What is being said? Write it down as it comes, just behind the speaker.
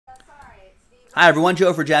Hi everyone,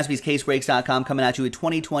 Joe for JaspysCaseBreaks.com coming at you with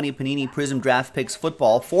 2020 Panini Prizm Draft Picks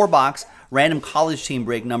Football 4-box random college team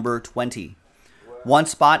break number 20. One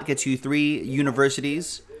spot gets you 3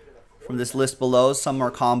 universities from this list below. Some are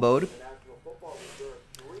comboed.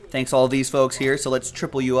 Thanks to all these folks here. So let's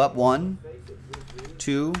triple you up. 1,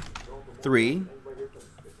 2, 3.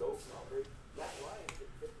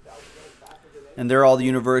 And they're all the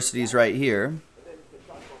universities right here.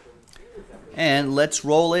 And let's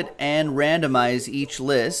roll it and randomize each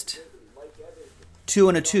list 2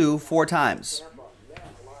 and a 2 4 times.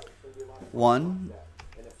 1,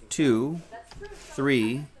 2,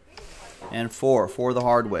 3, and 4 for the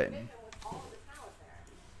hard way.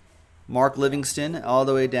 Mark Livingston all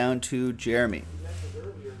the way down to Jeremy.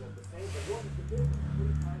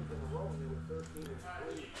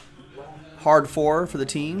 Hard 4 for the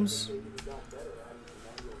teams.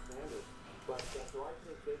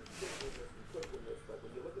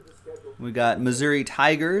 We got Missouri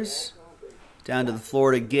Tigers down to the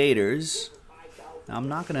Florida Gators. Now, I'm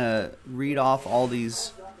not going to read off all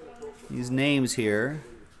these names here.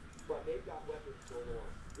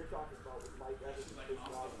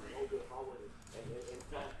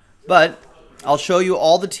 But I'll show you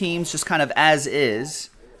all the teams just kind of as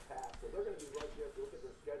is.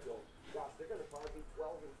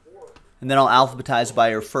 And then I'll alphabetize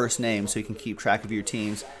by your first name so you can keep track of your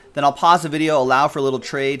teams. Then I'll pause the video, allow for little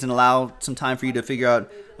trades, and allow some time for you to figure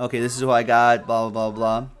out, okay, this is who I got, blah, blah,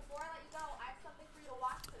 blah, blah.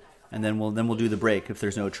 And then we'll do the break if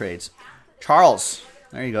there's no trades. Charles,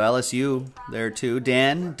 there you go, LSU there too.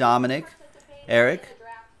 Dan, Dominic, Eric,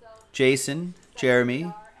 Jason,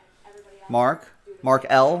 Jeremy, Mark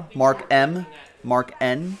L, Mark M, Mark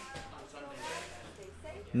N,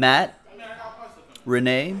 Matt,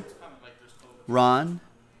 Renee, Ron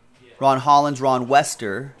Hollins, Ron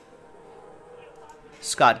Wester,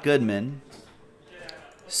 Scott Goodman,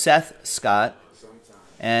 Seth Scott,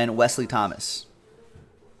 and Wesley Thomas.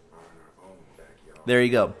 There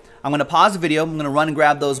you go. I'm going to pause the video. I'm going to run and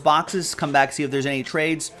grab those boxes, come back, see if there's any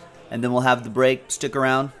trades, and then we'll have the break. Stick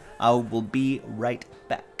around. I will be right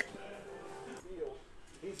back.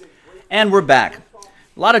 And we're back.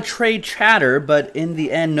 A lot of trade chatter, but in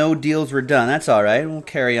the end, no deals were done. That's all right. We'll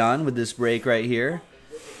carry on with this break right here.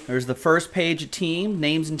 There's the first page of team,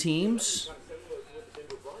 names and teams.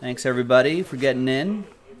 Thanks, everybody, for getting in.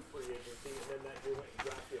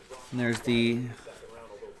 And there's the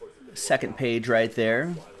second page right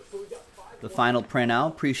there, the final printout.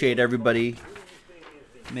 Appreciate everybody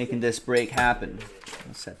making this break happen.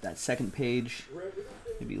 I'll set that second page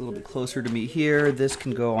maybe a little bit closer to me here. This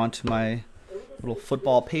can go onto my little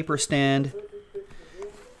football paper stand.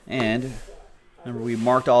 And remember, we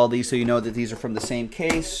marked all of these so you know that these are from the same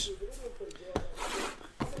case.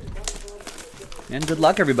 And good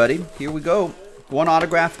luck, everybody. Here we go. 1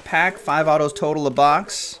 autograph pack, 5 autos total a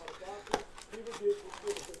box.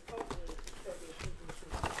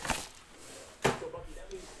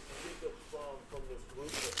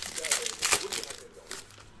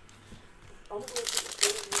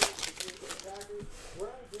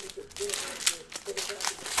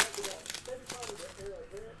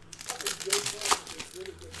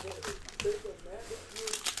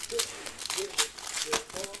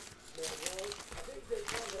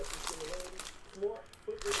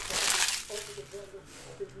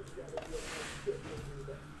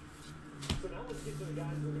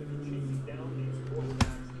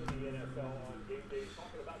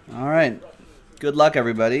 All right. Good luck,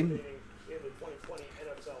 everybody.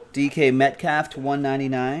 DK Metcalf to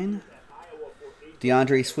 199.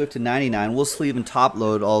 DeAndre Swift to 99. We'll sleeve and top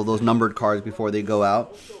load all of those numbered cards before they go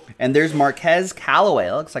out. And there's Marquez Callaway.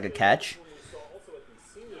 That looks like a catch.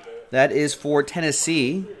 That is for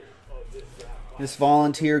Tennessee. This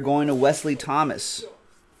volunteer going to Wesley Thomas.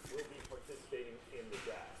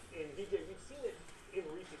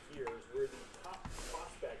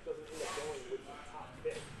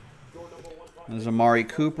 There's Amari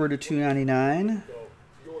Cooper to 299.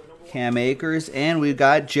 Cam Akers. And we've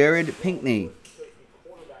got Jared Pinkney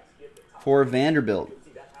for Vanderbilt.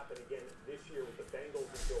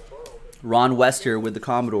 Ron Wester with the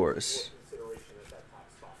Commodores.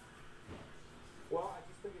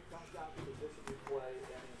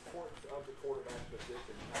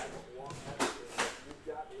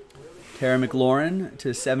 Terry McLaurin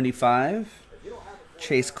to 75.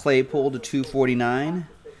 Chase Claypool to 249.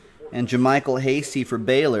 And Jamichael Hasty for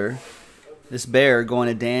Baylor. This bear going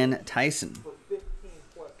to Dan Tyson.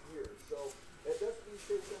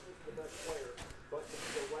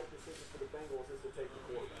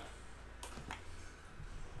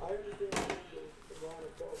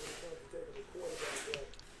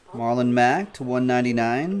 Marlon Mack to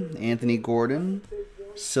 199. Anthony Gordon,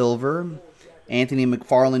 silver. Anthony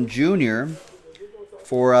McFarland Jr.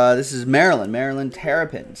 for, this is Maryland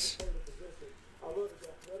Terrapins.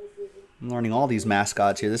 I'm learning all these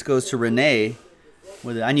mascots here. This goes to Renee.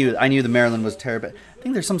 I knew the Maryland was Terrapin. I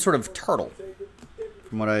think there's some sort of turtle,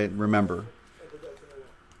 from what I remember.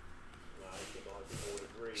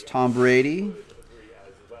 It's Tom Brady,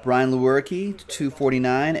 Brian Lewerke to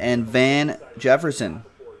 249, and Van Jefferson.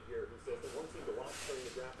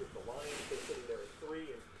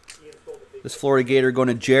 This Florida Gator going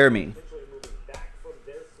to Jeremy.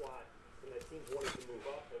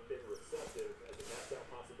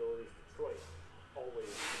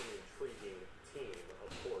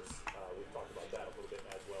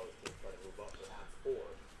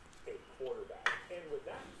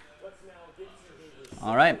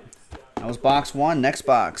 All right, that was box one. Next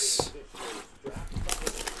box.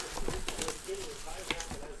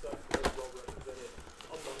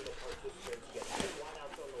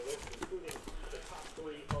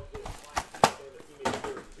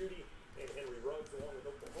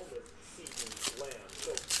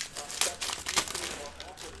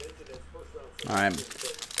 All right,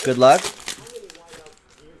 good luck.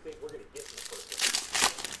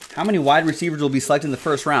 How many wide receivers will be selected in the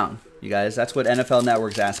first round, you guys? That's what NFL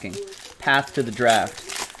Network's asking. Path to the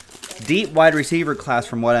draft. Deep wide receiver class,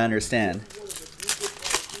 from what I understand.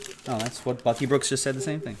 Oh, that's what Bucky Brooks just said. The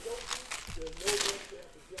same thing.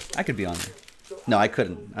 I could be on there. No, I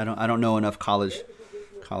couldn't. I don't know enough college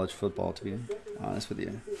football to be honest with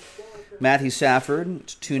you. Matthew Stafford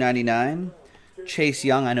to 299. Chase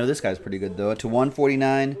Young, I know this guy's pretty good though, to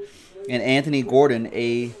 149, and Anthony Gordon,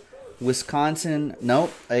 a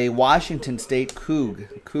Washington State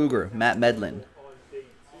Cougar, Matt Medlin.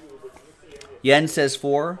 Yen says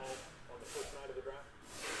 4.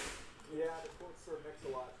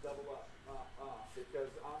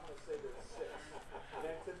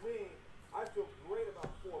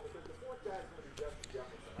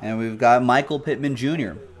 And we've got Michael Pittman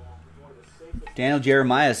Jr. Daniel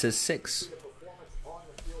Jeremiah says 6.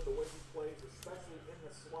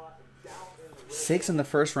 6 in the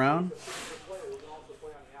first round.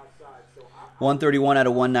 131 out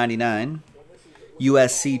of 199.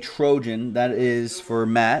 USC Trojan. That is for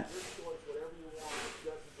Matt.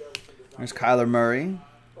 There's Kyler Murray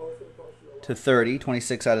to 30.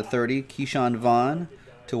 26 out of 30. Keyshawn Vaughn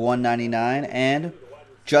to 199. And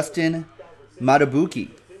Justin Matabuki.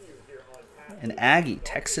 An Aggie.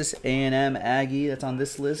 Texas A&M Aggie. That's on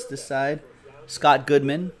this list, this side. Scott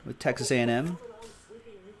Goodman with Texas A&M.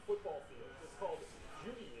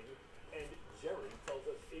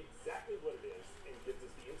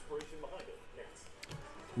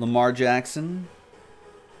 Lamar Jackson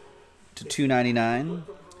to 299.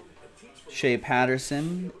 Shea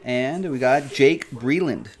Patterson. And we got Jake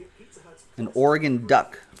Breland, an Oregon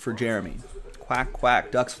Duck for Jeremy. Quack,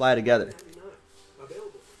 quack. Ducks fly together.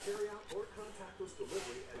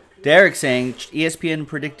 Derek saying ESPN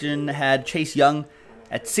prediction had Chase Young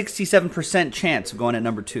at 67% chance of going at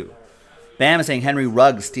number 2. Bam is saying Henry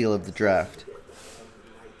Ruggs steal of the draft.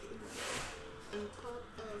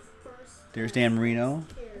 There's Dan Marino,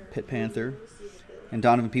 Pitt Panther, and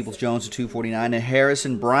Donovan Peoples-Jones to 249, and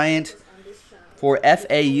Harrison Bryant for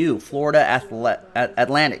FAU, Florida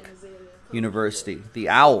Atlantic University. The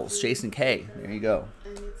Owls, Jason K. There you go.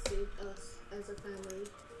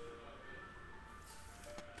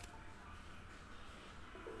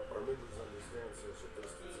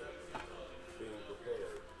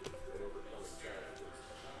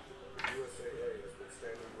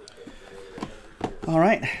 All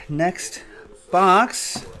right, next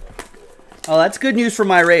box. Oh, that's good news for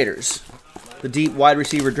my Raiders, the deep wide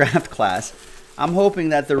receiver draft class. I'm hoping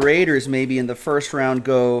that the Raiders maybe in the first round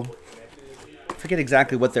go, I forget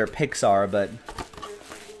exactly what their picks are, but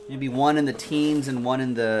maybe one in the teens and one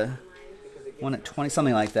at 20,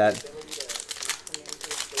 something like that.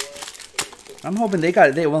 I'm hoping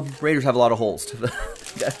well, Raiders have a lot of holes to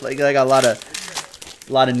they got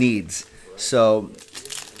a lot of needs. So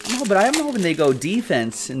I'm hoping they go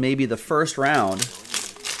defense in maybe the first round.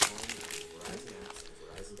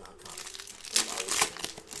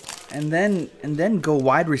 And then go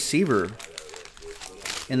wide receiver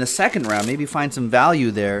in the second round. Maybe find some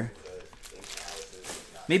value there.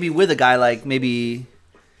 Maybe with a guy like I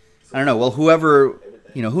don't know. Well, whoever,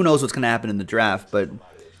 who knows what's going to happen in the draft, but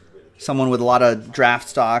someone with a lot of draft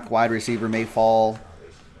stock, wide receiver may fall.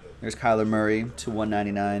 There's Kyler Murray to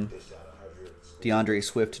 199. DeAndre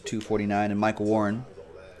Swift to 249, and Michael Warren,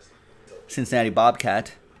 Cincinnati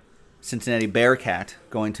Bobcat, Cincinnati Bearcat,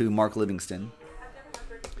 going to Mark Livingston.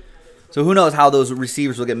 So who knows how those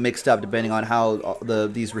receivers will get mixed up depending on how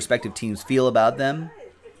these respective teams feel about them.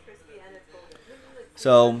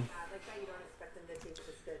 So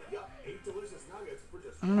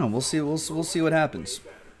I don't know. We'll see. We'll see what happens.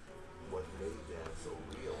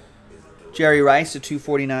 Jerry Rice to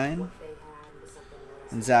 249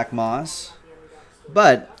 and Zach Moss.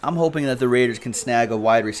 But I'm hoping that the Raiders can snag a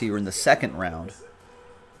wide receiver in the second round.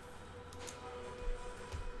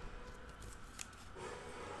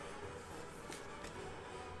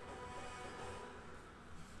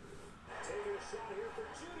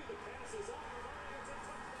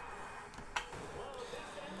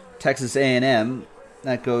 Texas A&M,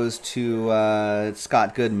 that goes to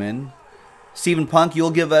Scott Goodman. Stephen Punk,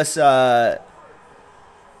 you'll give us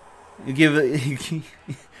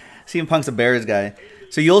Stephen Punk's a Bears guy.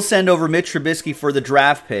 So you'll send over Mitch Trubisky for the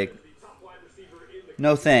draft pick.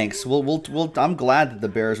 No thanks. I'm glad that the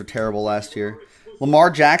Bears were terrible last year.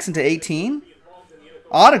 Lamar Jackson to 18?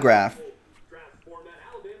 Autograph.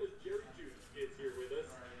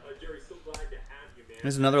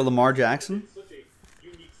 There's another Lamar Jackson.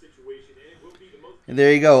 And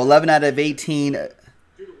there you go. 11 out of 18.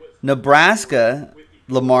 Nebraska,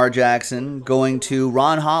 Lamar Jackson, going to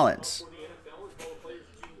Ron Hollins.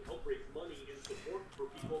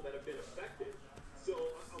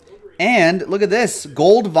 And look at this.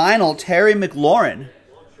 Gold vinyl, Terry McLaurin.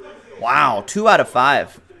 Wow, 2 out of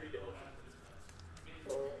 5.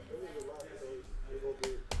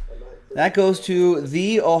 That goes to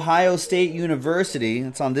The Ohio State University.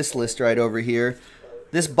 It's on this list right over here.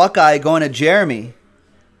 This Buckeye going to Jeremy.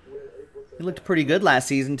 He looked pretty good last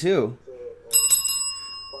season, too.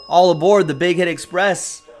 All aboard the Big Hit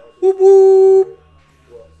Express. Whoop, whoop.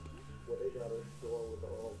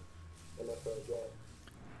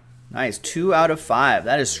 Nice. 2 out of 5.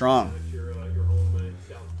 That is strong.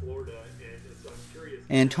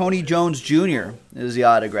 And Tony Jones Jr. is the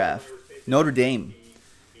autograph. Notre Dame.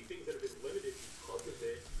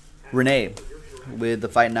 Renee with the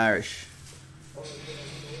Fighting Irish.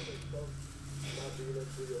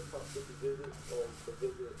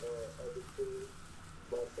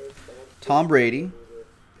 Tom Brady.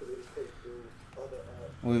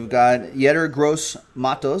 We've got Yetur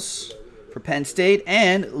Gross-Matos for Penn State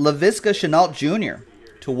and Laviska Shenault Jr.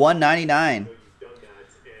 to 199.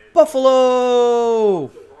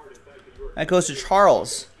 Buffalo! That goes to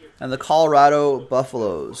Charles and the Colorado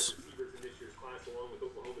Buffaloes.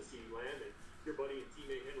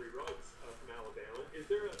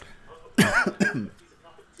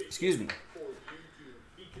 Excuse me.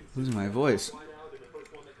 Losing my voice.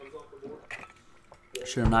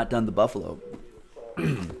 Should have not done the Buffalo.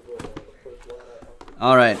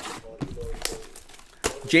 All right.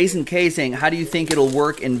 Jason K saying, how do you think it'll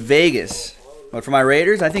work in Vegas? But for my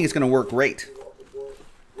Raiders, I think it's going to work great.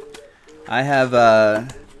 I have,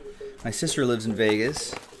 my sister lives in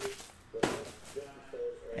Vegas.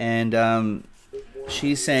 And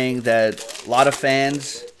she's saying that a lot of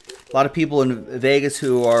fans, a lot of people in Vegas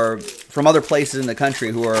who are from other places in the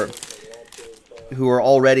country who are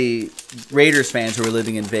already Raiders fans who are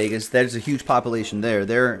living in Vegas. There's a huge population there.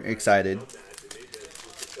 They're excited.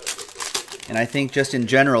 And I think just in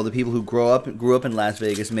general, the people who grew up in Las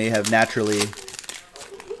Vegas may have naturally,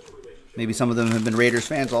 maybe some of them have been Raiders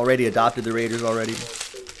fans already, adopted the Raiders already.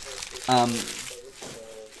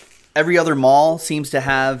 Every other mall seems to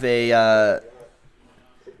have a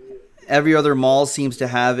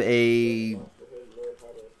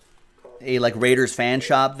like Raiders fan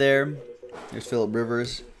shop there. There's Phillip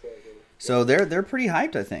Rivers. So they're pretty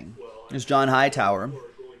hyped, I think. There's John Hightower.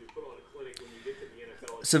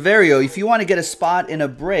 Severio, if you want to get a spot in a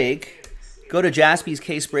break, go to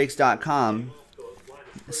jaspyscasebreaks.com.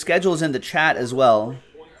 The schedule is in the chat as well.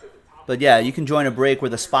 But yeah, you can join a break where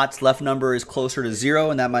the spots left number is closer to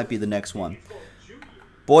 0, and that might be the next one.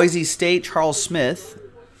 Boise State, Charles Smith.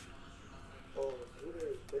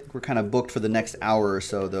 We're kind of booked for the next hour or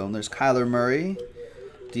so, though. And there's Kyler Murray.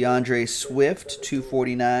 DeAndre Swift,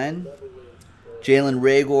 249. Jalen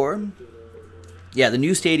Reagor. Yeah, the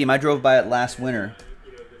new stadium, I drove by it last winter.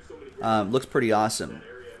 Looks pretty awesome.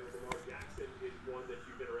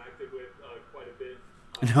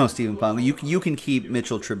 No, Stephen Pong, you can keep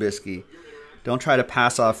Mitchell Trubisky. Don't try to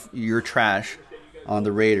pass off your trash on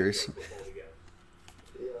the Raiders.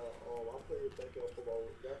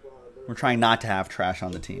 We're trying not to have trash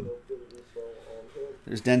on the team.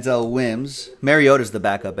 There's Denzel Wims. Mariota's the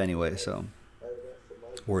backup anyway, so.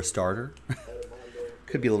 Or a starter.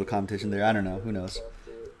 Could be a little competition there. I don't know. Who knows?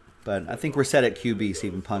 But I think we're set at QB,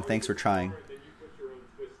 Stephen Punk. Thanks for trying.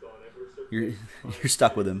 You're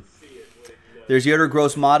stuck with him. There's Yetur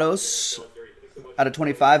Gross-Matos out of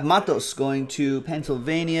 25. Matos going to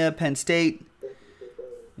Pennsylvania. Penn State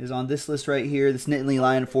is on this list right here. This Nittany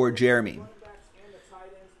Lion for Jeremy.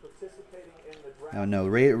 Oh no,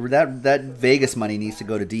 that Vegas money needs to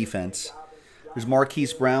go to defense. There's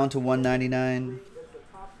Marquise Brown to 199.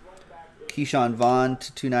 Keyshawn Vaughn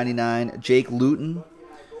to 299. Jake Luton,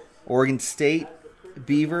 Oregon State.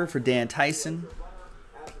 Beaver for Dan Tyson.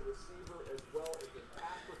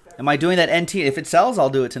 Am I doing that NT? If it sells, I'll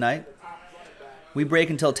do it tonight. We break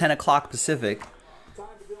until 10 o'clock Pacific.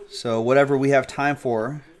 So whatever we have time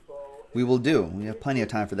for, we will do. We have plenty of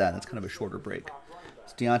time for that. That's kind of a shorter break.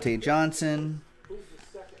 It's Deontay Johnson.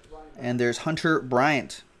 And there's Hunter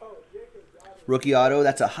Bryant. Rookie auto.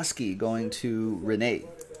 That's a Husky going to Renee.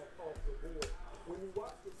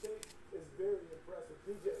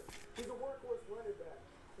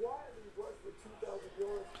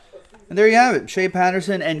 And there you have it. Shea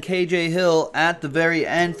Patterson and KJ Hill at the very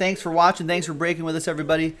end. Thanks for watching. Thanks for breaking with us,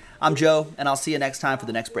 everybody. I'm Joe, and I'll see you next time for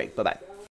the next break. Bye-bye.